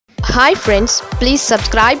Hi friends, please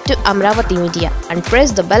subscribe to Amaravathi Media and press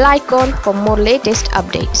the bell icon for more latest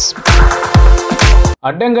updates.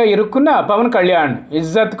 అడ్డంగా ఇరుక్కున్న పవన్ కళ్యాణ్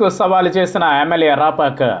ఇజ్జత్కు సవాలు చేసిన MLA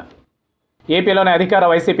Rapaka. ఏపీలోని అధికార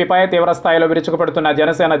వైసీపీపై తీవ్రస్థాయిలో విరుచుకుపడుతున్న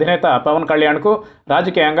జనసేన అధినేత పవన్ కళ్యాణ్కు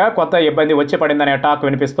రాజకీయంగా కొత్త ఇబ్బంది వచ్చి పడిందనే టాక్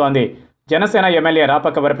వినిపిస్తోంది. జనసేన ఎమ్మెల్యే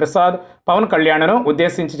రాపక వర ప్రసాద్ పవన్ కళ్యాణ్ను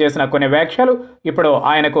ఉద్దేశించి చేసిన కొన్ని వ్యాఖ్యలు ఇప్పుడు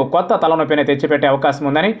ఆయనకు కొత్త తలనొప్పిని తెచ్చిపెట్టే అవకాశం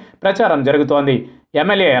ఉందని ప్రచారం జరుగుతోంది.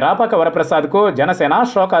 ఎమ్మెల్యే రాపక వర ప్రసాద్కు జనసేన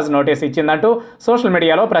షోకాజ్ నోటీస్ ఇచ్చిందంటూ సోషల్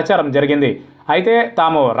మీడియాలో ప్రచారం జరిగింది. అయితే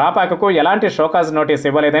తాము రాపాకకు ఎలాంటి షోకాజ్ నోటీస్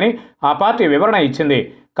ఇవ్వలేదని ఆ పార్టీ వివరణ ఇచ్చింది.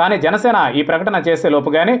 కానీ జనసేన ఈ ప్రకటన చేసే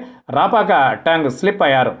లోపుగానే రాపాక టంగ్ స్లిప్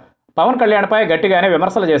అయ్యారు. పవన్ కళ్యాణ్పై గట్టిగానే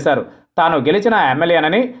విమర్శలు చేశారు. తాను గెలిచిన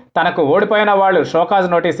ఎమ్మెల్యేనని, తనకు ఓడిపోయిన వాళ్ళు షోకాజ్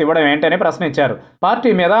నోటీస్ ఇవ్వడం ఏంటని ప్రశ్నించారు. పార్టీ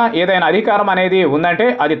మీద ఏదైనా అధికారం అనేది ఉందంటే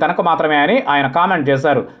అది తనకు మాత్రమే అని ఆయన కామెంట్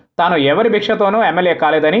చేశారు. తాను ఎవరి భిక్షతోనూ ఎమ్మెల్యే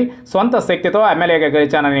కాలేదని, సొంత శక్తితో ఎమ్మెల్యేగా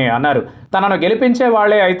గెలిచానని అన్నారు. తనను గెలిపించే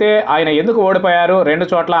వాళ్లే అయితే ఆయన ఎందుకు ఓడిపోయారు 2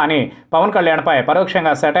 చోట్ల అని పవన్ కళ్యాణ్పై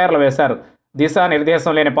పరోక్షంగా సెటైర్లు వేశారు.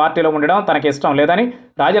 దిశానిర్దేశం లేని పార్టీలో ఉండడం తనకి ఇష్టం లేదని,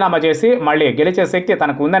 రాజీనామా చేసి మళ్లీ గెలిచే శక్తి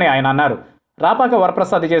తనకు ఉందని ఆయన అన్నారు. రాపాక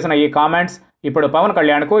వరప్రసాద్ చేసిన ఈ కామెంట్స్ ఇప్పుడు పవన్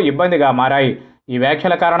కళ్యాణ్కు ఇబ్బందిగా మారాయి. ఈ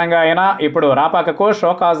వ్యాఖ్యల కారణంగా అయినా ఇప్పుడు రాపాకకు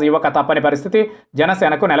షోకాజ్ ఇవ్వక తప్పని పరిస్థితి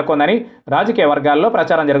జనసేనకు నెలకొందని రాజకీయ వర్గాల్లో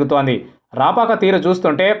ప్రచారం జరుగుతోంది. రాపాక తీరు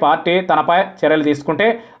చూస్తుంటే పార్టీ తనపై చర్యలు తీసుకుంటే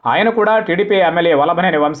ఆయన కూడా టీడీపీ ఎమ్మెల్యే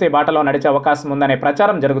వల్లభనేని వంశీ బాటలో నడిచే అవకాశం ఉందనే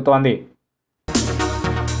ప్రచారం జరుగుతోంది.